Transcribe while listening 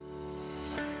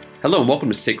Hello and welcome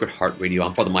to Sacred Heart Radio.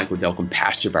 I'm Father Michael Delcambre,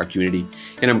 pastor of our community,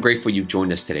 and I'm grateful you've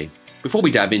joined us today. Before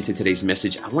we dive into today's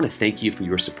message, I want to thank you for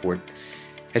your support.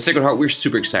 At Sacred Heart, we're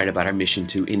super excited about our mission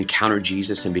to encounter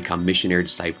Jesus and become missionary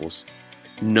disciples.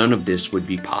 None of this would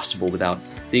be possible without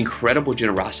the incredible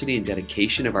generosity and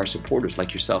dedication of our supporters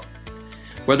like yourself.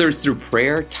 Whether it's through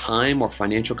prayer, time, or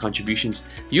financial contributions,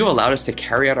 you have allowed us to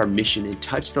carry out our mission and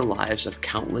touch the lives of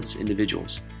countless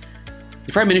individuals.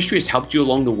 If our ministry has helped you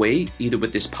along the way, either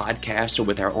with this podcast or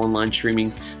with our online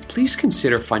streaming, please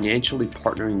consider financially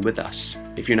partnering with us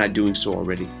if you're not doing so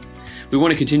already. We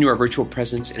want to continue our virtual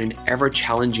presence in an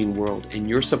ever-challenging world, and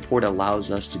your support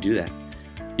allows us to do that.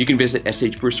 You can visit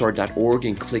shbroussard.org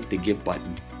and click the Give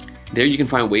button. There you can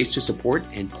find ways to support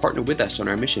and partner with us on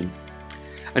our mission.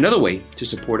 Another way to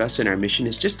support us in our mission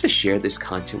is just to share this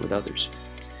content with others.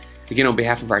 Again, on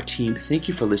behalf of our team, thank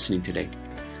you for listening today.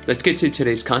 Let's get to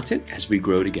today's content as we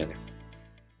grow together.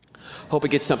 Hope I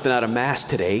get something out of Mass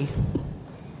today.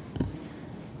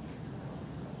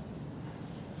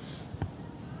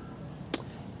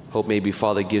 Hope maybe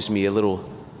Father gives me a little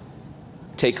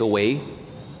takeaway,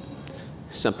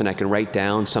 something I can write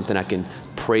down, something I can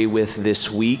pray with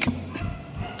this week.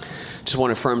 Just want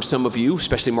to affirm some of you,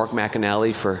 especially Mark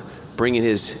McAnally, for bringing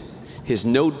his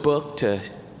notebook to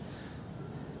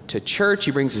church.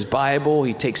 He brings his Bible,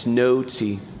 he takes notes,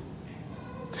 he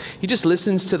just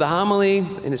listens to the homily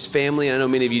and his family, and I know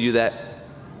many of you do that,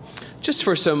 just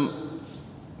for some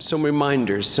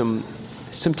reminders, some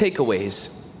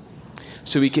takeaways,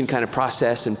 so we can kind of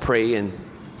process and pray and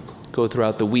go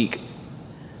throughout the week.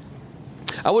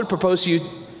 I would propose to you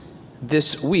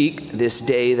this week, this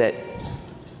day, that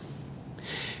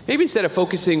maybe instead of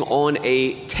focusing on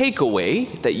a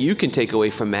takeaway that you can take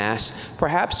away from Mass,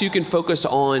 perhaps you can focus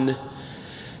on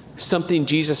something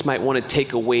Jesus might want to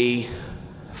take away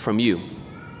from you.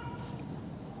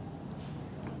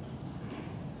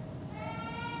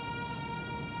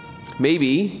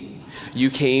 Maybe you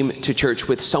came to church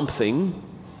with something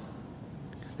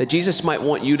that Jesus might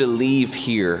want you to leave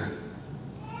here,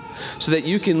 so that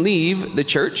you can leave the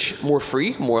church more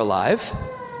free, more alive,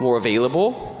 more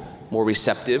available, more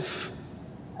receptive,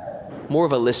 more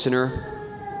of a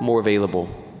listener, more available.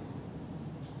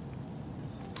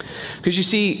 Because you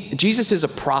see, Jesus is a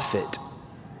prophet.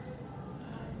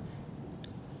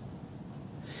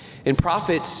 And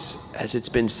prophets, as it's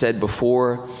been said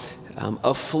before,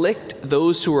 afflict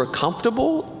those who are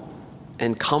comfortable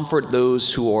and comfort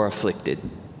those who are afflicted.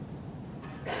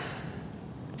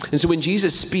 And so when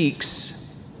Jesus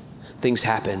speaks, things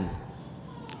happen.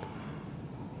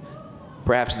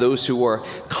 Perhaps those who are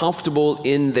comfortable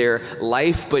in their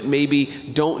life but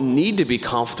maybe don't need to be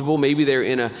comfortable, maybe they're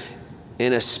in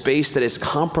a space that is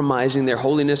compromising their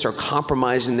holiness or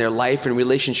compromising their life and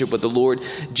relationship with the Lord.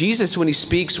 Jesus, when he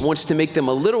speaks, wants to make them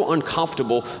a little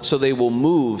uncomfortable so they will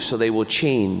move, so they will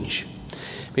change.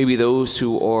 Maybe those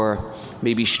who are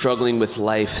maybe struggling with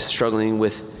life, struggling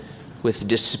with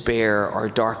despair or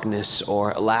darkness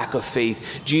or lack of faith.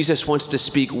 Jesus wants to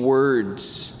speak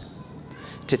words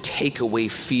to take away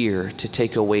fear, to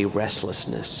take away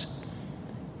restlessness,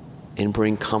 and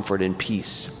bring comfort and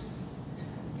peace.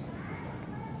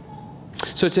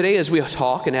 So today, as we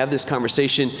talk and have this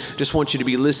conversation, just want you to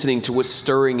be listening to what's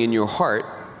stirring in your heart.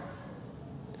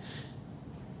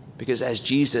 Because as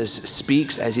Jesus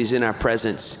speaks, as he's in our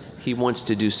presence, he wants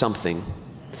to do something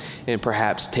and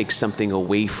perhaps take something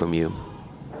away from you.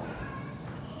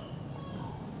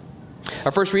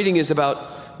 Our first reading is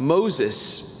about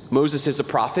Moses. Moses is a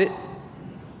prophet.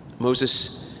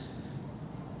 Moses,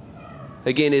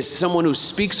 again, is someone who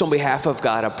speaks on behalf of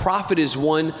God. A prophet is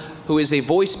one who is a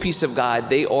voice piece of God.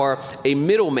 They are a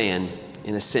middleman,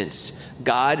 in a sense.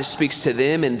 God speaks to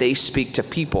them and they speak to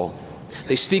people.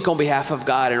 They speak on behalf of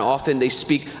God, and often they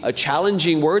speak a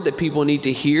challenging word that people need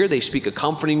to hear. They speak a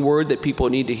comforting word that people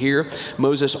need to hear.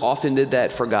 Moses often did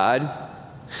that for God.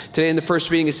 Today in the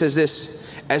first reading it says this: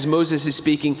 as Moses is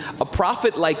speaking, "A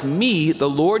prophet like me, the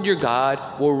Lord your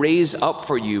God, will raise up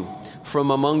for you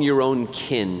from among your own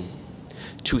kin.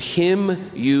 To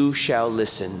him you shall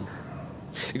listen."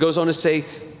 It goes on to say,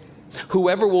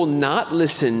 "Whoever will not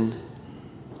listen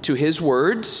to his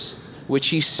words, which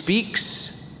he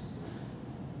speaks,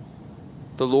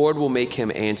 the Lord will make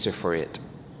him answer for it."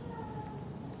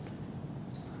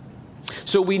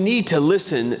 So we need to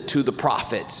listen to the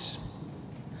prophets.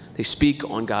 They speak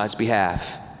on God's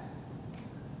behalf.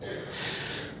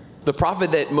 The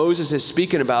prophet that Moses is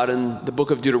speaking about in the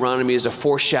book of Deuteronomy is a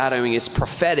foreshadowing. It's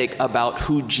prophetic about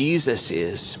who Jesus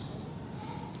is.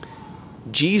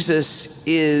 Jesus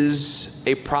is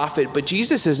a prophet, but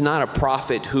Jesus is not a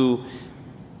prophet who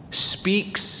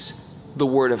speaks the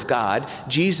Word of God.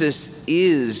 Jesus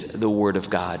is the Word of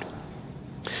God.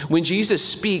 When Jesus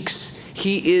speaks,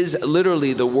 he is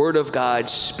literally the Word of God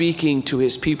speaking to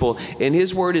his people, and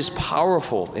his word is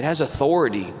powerful. It has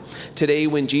authority. Today,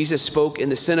 when Jesus spoke in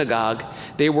the synagogue,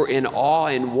 they were in awe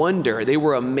and wonder. They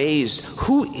were amazed.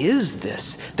 Who is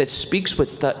this that speaks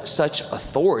with such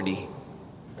authority?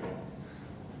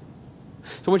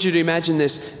 So I want you to imagine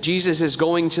this. Jesus is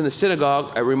going to the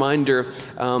synagogue. A reminder,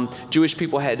 Jewish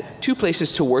people had two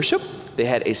places to worship. They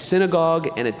had a synagogue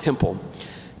and a temple.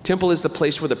 Temple is the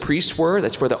place where the priests were.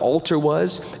 That's where the altar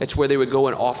was. That's where they would go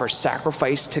and offer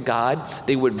sacrifice to God.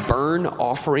 They would burn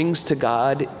offerings to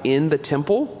God in the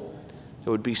temple. There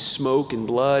would be smoke and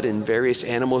blood and various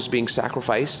animals being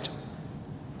sacrificed.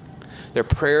 Their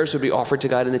prayers would be offered to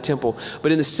God in the temple.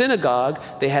 But in the synagogue,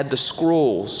 they had the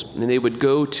scrolls, and they would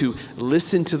go to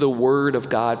listen to the word of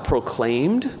God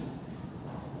proclaimed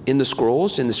in the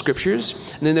scrolls, in the scriptures.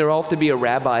 And then there would often be a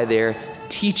rabbi there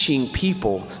teaching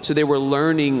people. So they were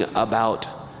learning about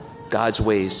God's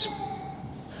ways.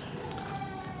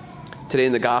 Today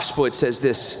in the gospel, it says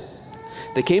this: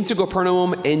 they came to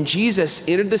Capernaum, and Jesus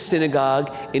entered the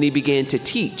synagogue, and he began to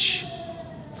teach.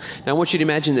 Now I want you to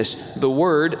imagine this. The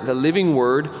Word, the living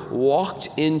Word, walked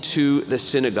into the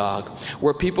synagogue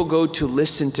where people go to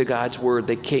listen to God's Word.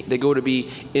 They go to be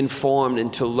informed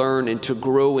and to learn and to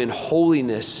grow in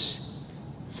holiness,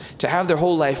 to have their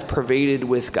whole life pervaded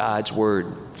with God's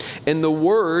Word. And the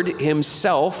Word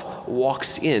himself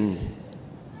walks in.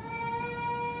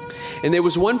 And there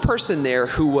was one person there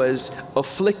who was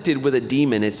afflicted with a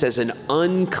demon. It says an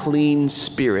unclean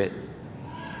spirit.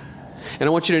 And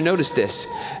I want you to notice this.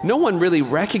 No one really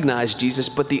recognized Jesus,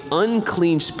 but the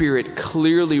unclean spirit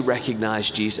clearly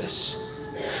recognized Jesus.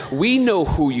 We know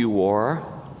who you are.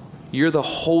 You're the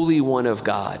Holy One of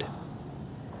God.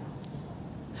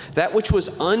 That which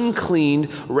was unclean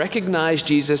recognized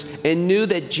Jesus and knew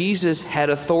that Jesus had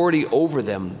authority over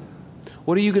them.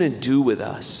 What are you going to do with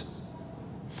us?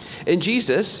 And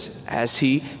Jesus, as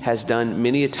he has done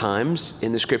many a times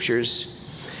in the scriptures,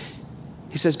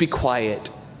 he says, be quiet.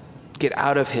 Get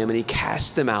out of him, and he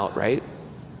casts them out, right?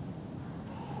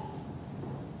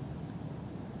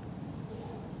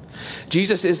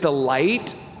 Jesus is the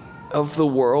light of the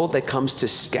world that comes to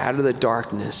scatter the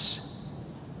darkness.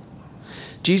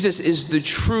 Jesus is the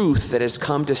truth that has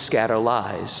come to scatter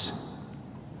lies.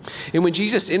 And when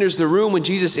Jesus enters the room, when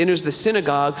Jesus enters the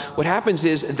synagogue, what happens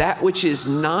is that which is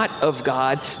not of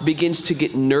God begins to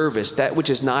get nervous. That which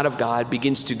is not of God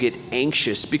begins to get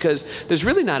anxious, because there's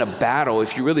really not a battle.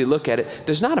 If you really look at it,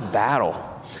 there's not a battle.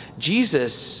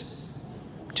 Jesus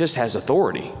just has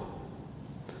authority.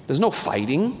 There's no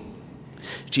fighting.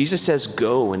 Jesus says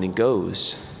go, and he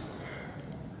goes.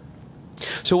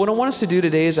 So what I want us to do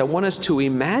today is I want us to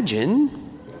imagine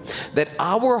that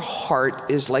our heart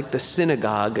is like the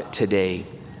synagogue today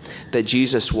that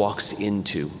Jesus walks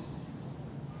into.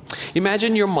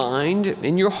 Imagine your mind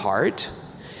and your heart,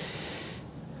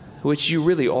 which you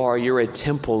really are. You're a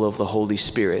temple of the Holy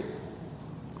Spirit.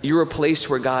 You're a place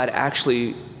where God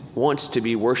actually wants to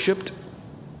be worshiped.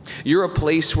 You're a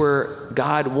place where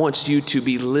God wants you to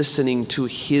be listening to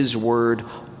his word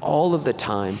all of the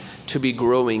time, to be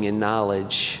growing in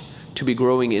knowledge, to be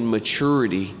growing in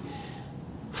maturity,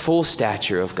 full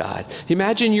stature of God.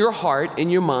 Imagine your heart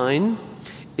and your mind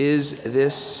is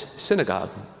this synagogue.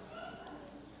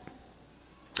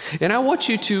 And I want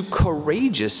you to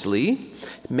courageously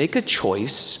make a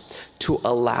choice to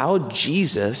allow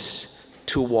Jesus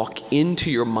to walk into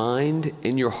your mind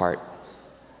and your heart.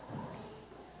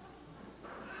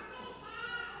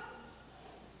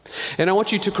 And I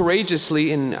want you to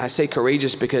courageously, and I say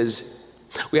courageous because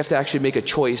we have to actually make a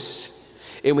choice,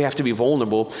 and we have to be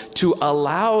vulnerable, to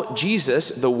allow Jesus,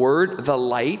 the Word, the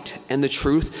light, and the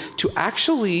truth, to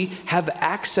actually have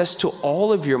access to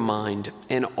all of your mind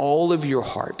and all of your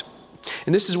heart.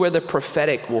 And this is where the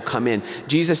prophetic will come in.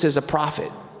 Jesus is a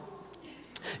prophet.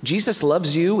 Jesus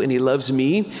loves you and he loves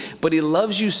me, but he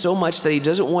loves you so much that he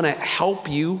doesn't want to help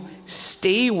you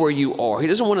stay where you are. He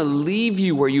doesn't want to leave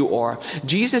you where you are.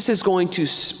 Jesus is going to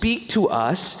speak to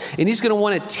us, and he's going to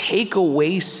want to take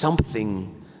away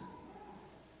something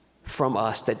from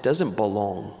us that doesn't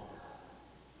belong.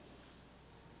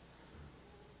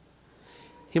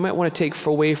 He might want to take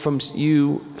away from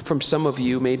some of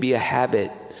you, maybe a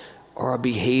habit or a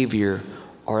behavior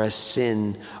or a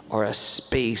sin or a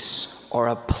space or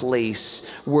a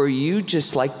place where you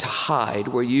just like to hide,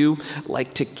 where you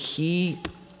like to keep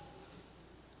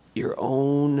your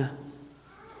own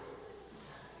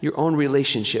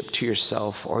relationship to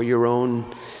yourself, or your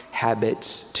own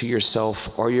habits to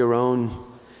yourself, or your own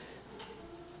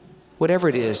whatever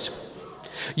it is.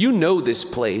 You know this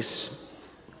place.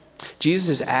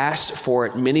 Jesus has asked for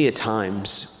it many a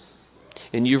times,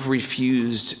 and you've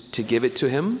refused to give it to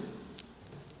him.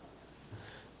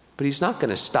 But he's not going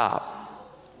to stop.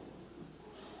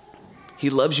 He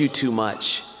loves you too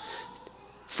much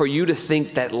for you to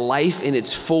think that life in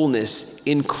its fullness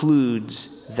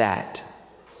includes that.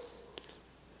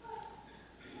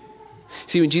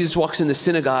 See, when Jesus walks in the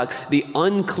synagogue, the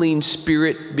unclean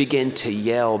spirit began to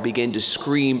yell, began to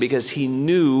scream, because he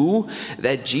knew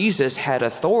that Jesus had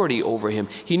authority over him.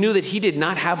 He knew that he did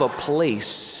not have a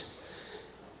place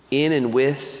in and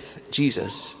with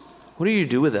Jesus. What do you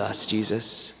do with us,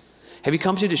 Jesus? Have you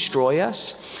come to destroy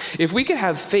us? If we could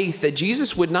have faith that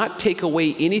Jesus would not take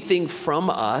away anything from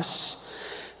us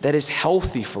that is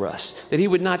healthy for us, that he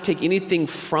would not take anything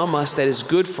from us that is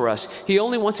good for us. He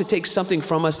only wants to take something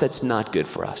from us that's not good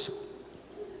for us.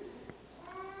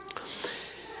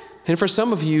 And for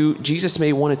some of you, Jesus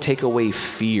may want to take away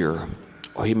fear,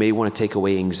 or he may want to take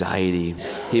away anxiety.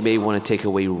 He may want to take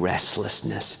away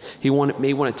restlessness. He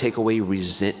may want to take away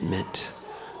resentment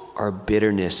or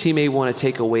bitterness. He may want to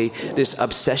take away this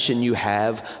obsession you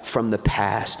have from the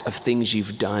past of things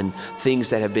you've done, things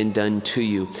that have been done to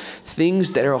you,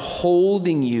 things that are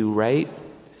holding you, right?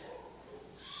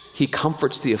 He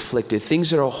comforts the afflicted, things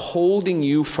that are holding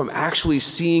you from actually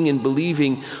seeing and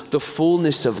believing the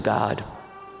fullness of God.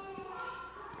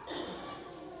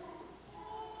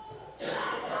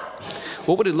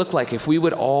 What would it look like if we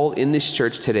would all in this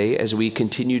church today, as we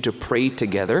continue to pray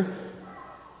together,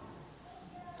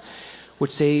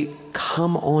 would say,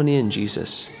 come on in,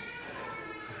 Jesus.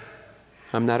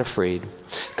 I'm not afraid.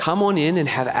 Come on in and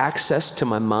have access to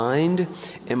my mind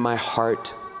and my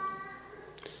heart.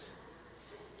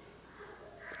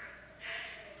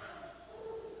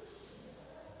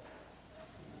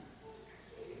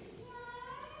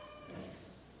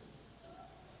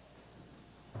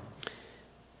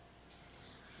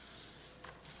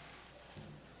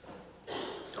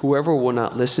 Whoever will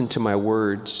not listen to my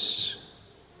words,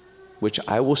 which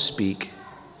I will speak,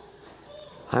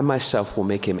 I myself will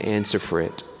make him answer for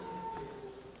it.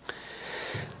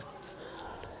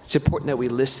 It's important that we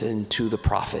listen to the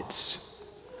prophets.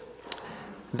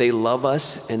 They love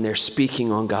us and they're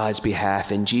speaking on God's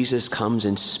behalf, and Jesus comes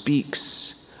and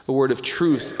speaks a word of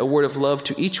truth, a word of love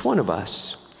to each one of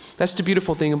us. That's the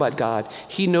beautiful thing about God.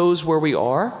 He knows where we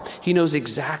are. He knows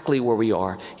exactly where we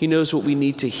are. He knows what we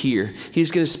need to hear.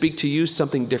 He's going to speak to you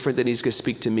something different than he's going to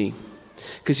speak to me,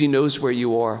 because he knows where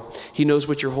you are. He knows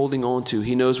what you're holding on to.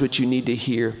 He knows what you need to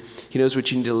hear. He knows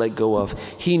what you need to let go of.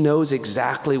 He knows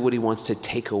exactly what he wants to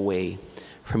take away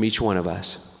from each one of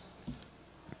us.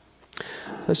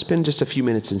 Let's spend just a few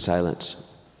minutes in silence.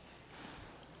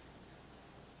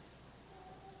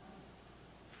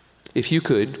 If you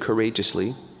could,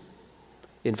 courageously,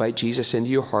 invite Jesus into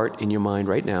your heart and your mind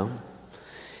right now,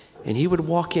 and he would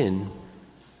walk in.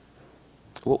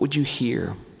 What would you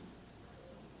hear?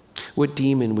 What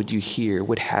demon would you hear?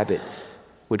 What habit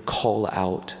would call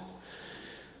out?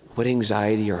 What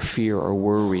anxiety or fear or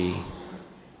worry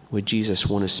would Jesus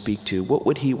want to speak to? What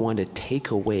would he want to take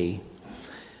away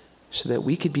so that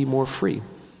we could be more free?